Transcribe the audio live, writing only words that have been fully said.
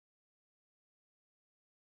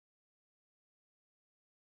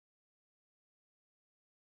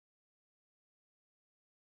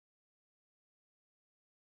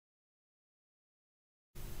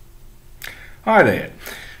Hi there.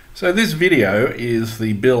 So this video is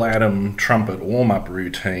the Adam Trumpet warm-up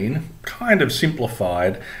routine, kind of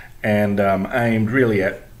simplified and aimed really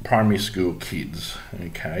at primary school kids.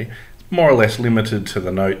 Okay, it's more or less limited to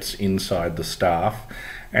the notes inside the staff,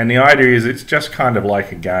 and the idea is it's just kind of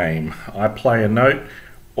like a game. I play a note,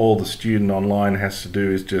 all the student online has to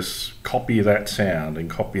do is just copy that sound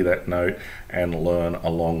and copy that note and learn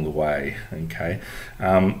along the way. Okay.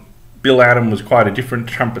 Adam was quite a different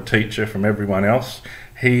trumpet teacher from everyone else.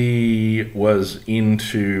 He was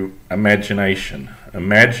into imagination,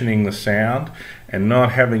 imagining the sound and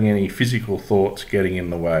not having any physical thoughts getting in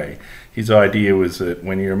the way. His idea was that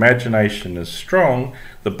when your imagination is strong,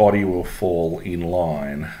 the body will fall in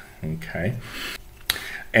line. Okay.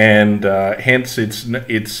 And hence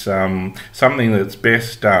it's something that's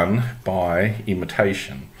best done by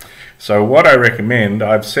imitation. So what I recommend,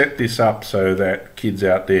 I've set this up so that kids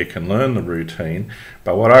out there can learn the routine,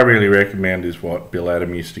 but what I really recommend is what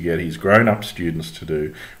Adam used to get his grown-up students to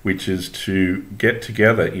do, which is to get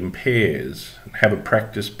together in pairs, have a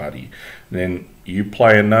practice buddy. Then you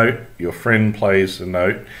play a note, your friend plays the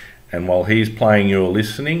note, and while he's playing, you're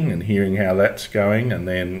listening and hearing how that's going, and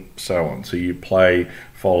then so on. So you play,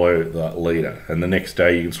 follow the leader, and the next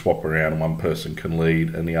day you can swap around and one person can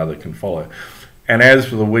lead and the other can follow. And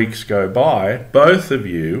as the weeks go by, both of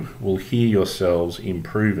you will hear yourselves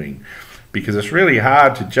improving, because it's really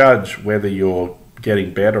hard to judge whether you're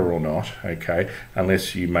getting better or not, okay,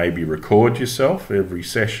 unless you maybe record yourself every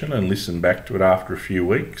session and listen back to it after a few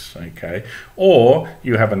weeks, okay, or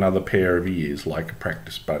you have another pair of ears like a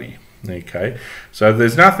practice buddy. Okay, so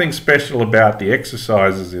there's nothing special about the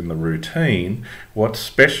exercises in the routine. What's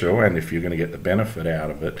special, and if you're going to get the benefit out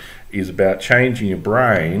of it, is about changing your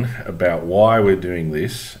brain about why we're doing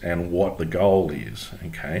this and what the goal is.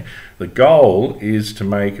 Okay, the goal is to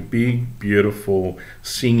make a big, beautiful,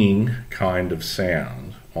 singing kind of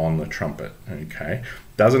sound on the trumpet. Okay,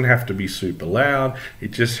 doesn't have to be super loud, it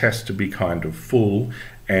just has to be kind of full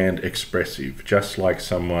and expressive, just like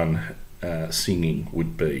someone singing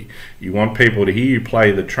would be. You want people to hear you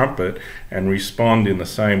play the trumpet and respond in the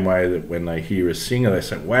same way that when they hear a singer they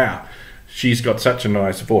say, wow, she's got such a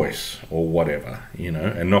nice voice, or whatever, you know,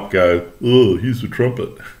 and not go, oh, here's the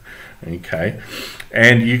trumpet. Okay,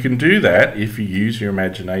 and you can do that if you use your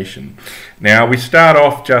imagination. Now we start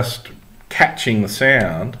off just catching the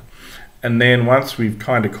sound, and then once we've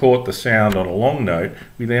kind of caught the sound on a long note,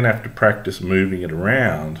 we then have to practice moving it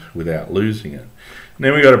around without losing it. And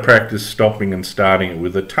then we've got to practice stopping and starting it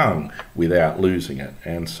with the tongue without losing it,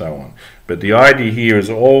 and so on. But the idea here is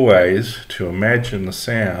always to imagine the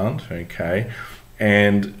sound, okay,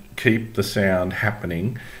 and keep the sound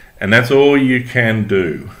happening. And that's all you can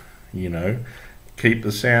do, you know. Keep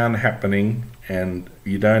the sound happening, and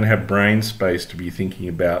you don't have brain space to be thinking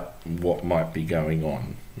about what might be going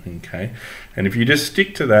on. Okay, and if you just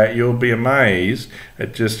stick to that, you'll be amazed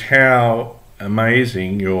at just how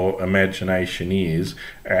amazing your imagination is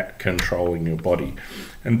at controlling your body.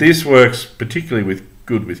 And this works particularly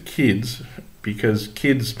good with kids, because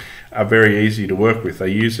kids are very easy to work with. They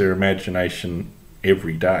use their imagination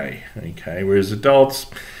every day. Okay, whereas adults,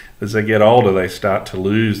 as they get older, they start to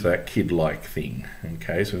lose that kid-like thing.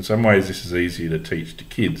 Okay, so in some ways this is easier to teach to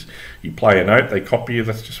kids. You play a note, they copy you,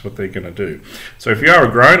 that's just what they're going to do. So if you are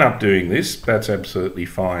a grown-up doing this, that's absolutely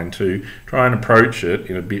fine too. Try and approach it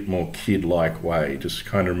in a bit more kid-like way. Just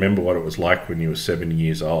kind of remember what it was like when you were 7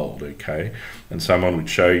 years old, okay? And someone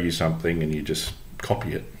would show you something and you just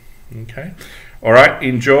copy it, okay? All right,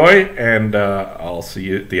 enjoy, and I'll see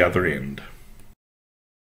you at the other end.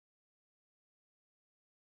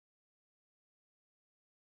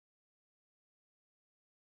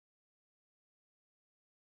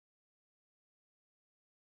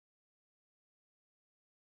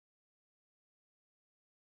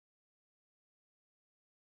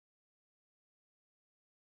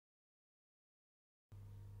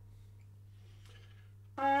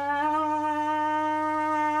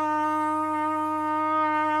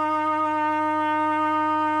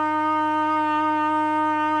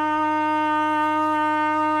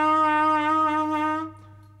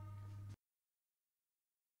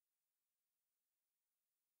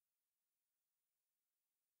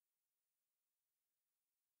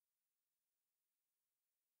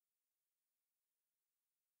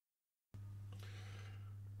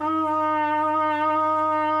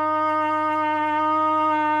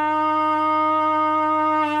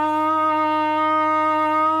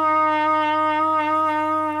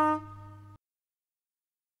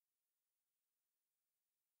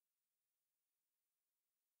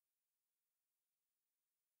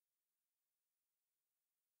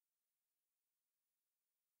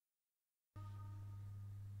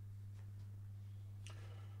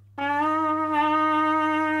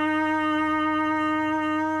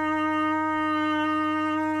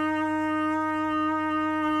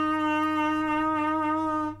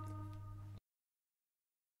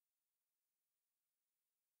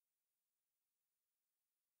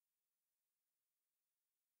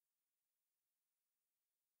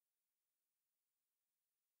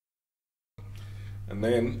 And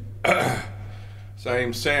then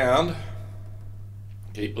same sound,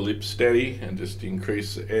 keep the lips steady and just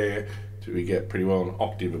increase the air till we get pretty well an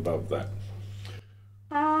octave above that.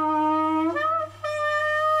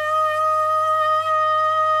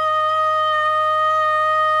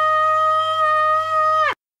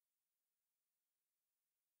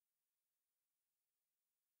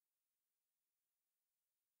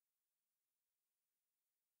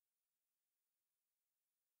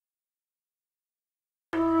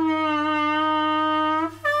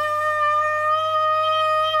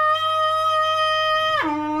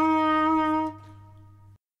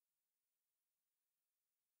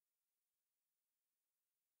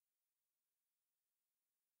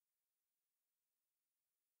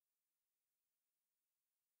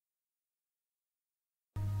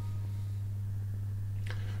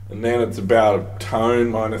 And then it's about a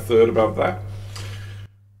tone minor third above that.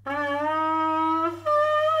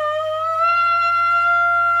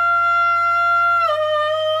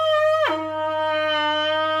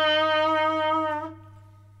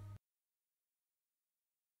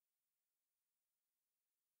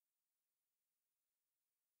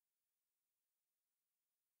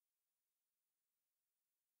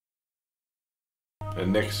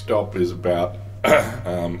 And next stop is about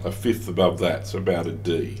a fifth above that, so about a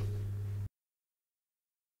D.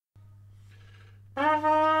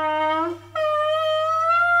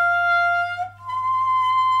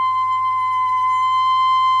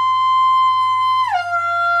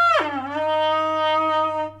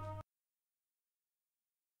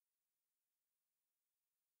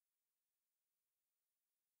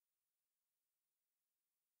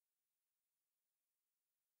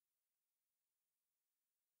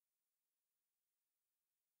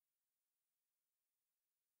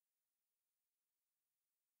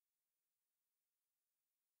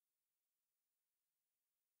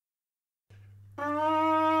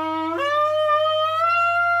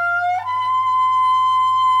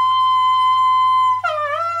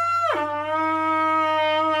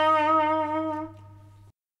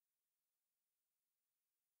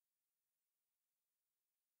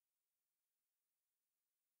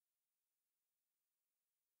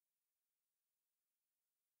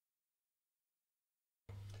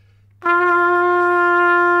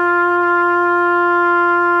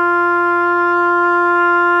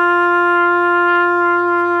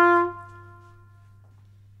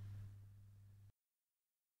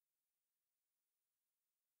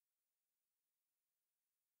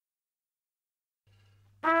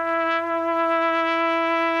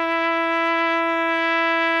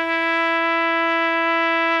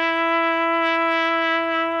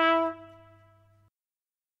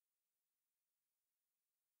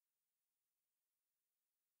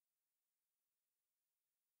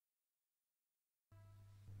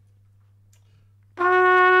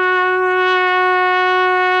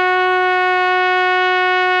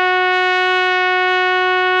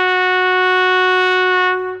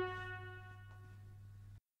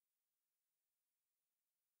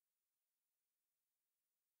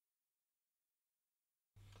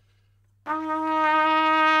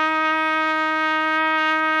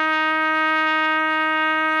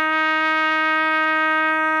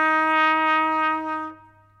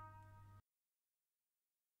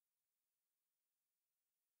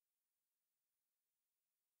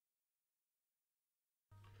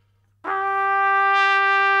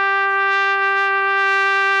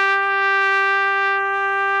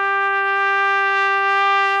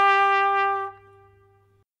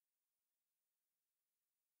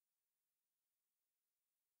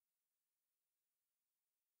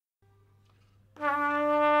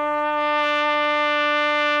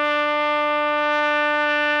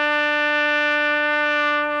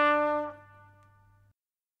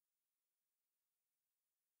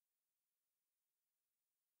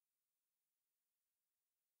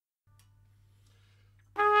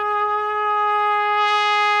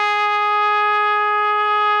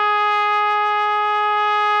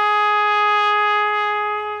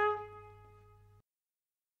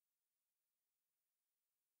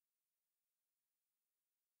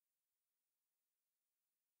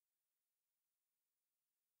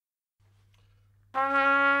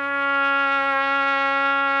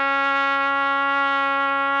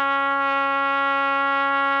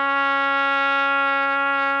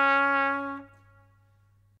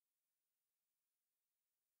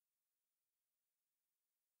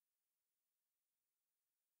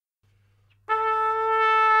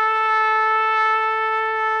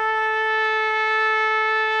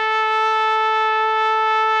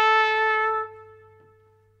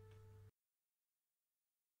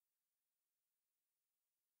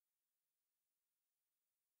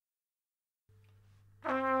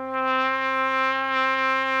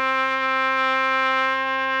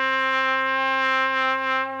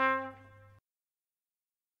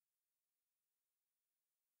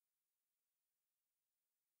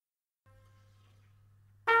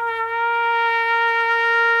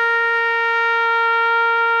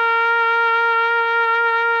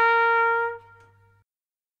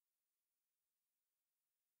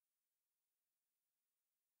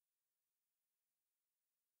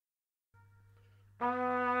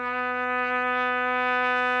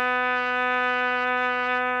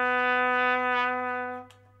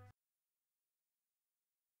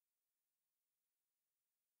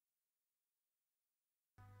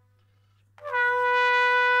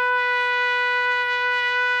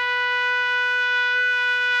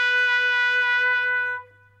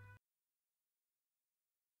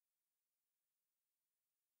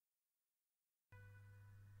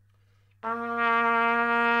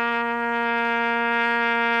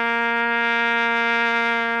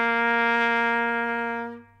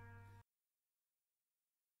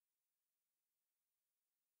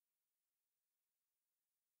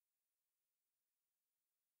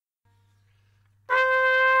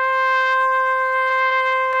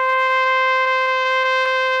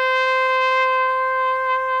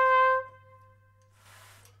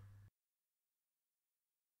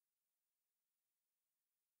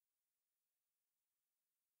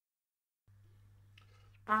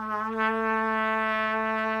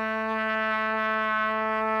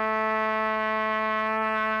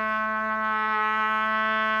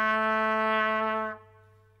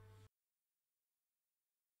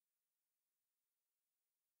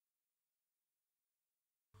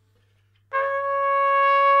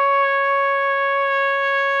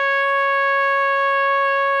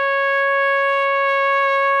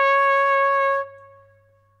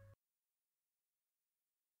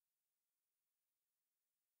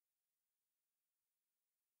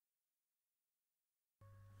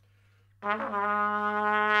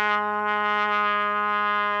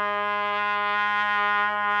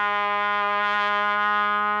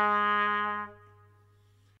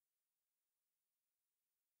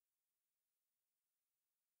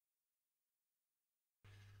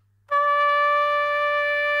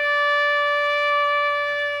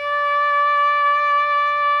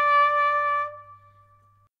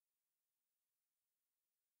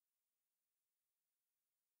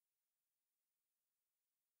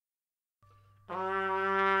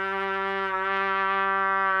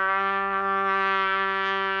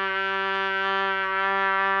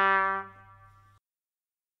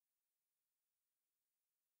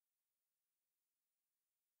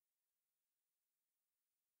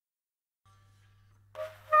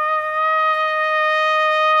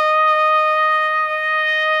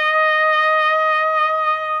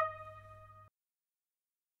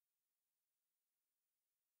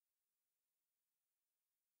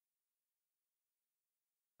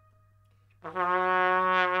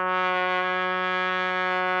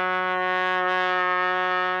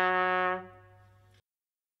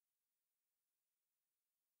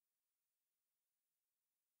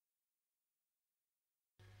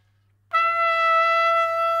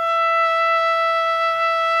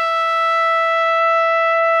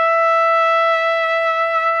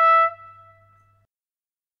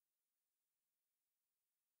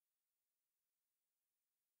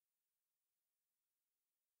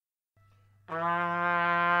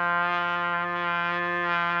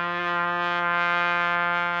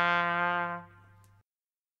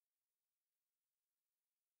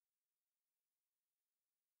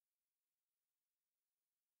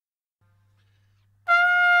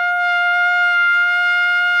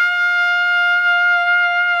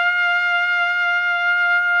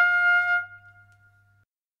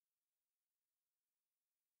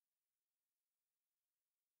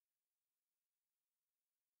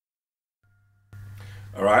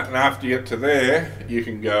 All right, and after you get to there, you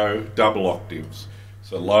can go double octaves.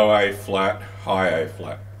 So low A flat, high A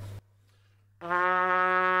flat.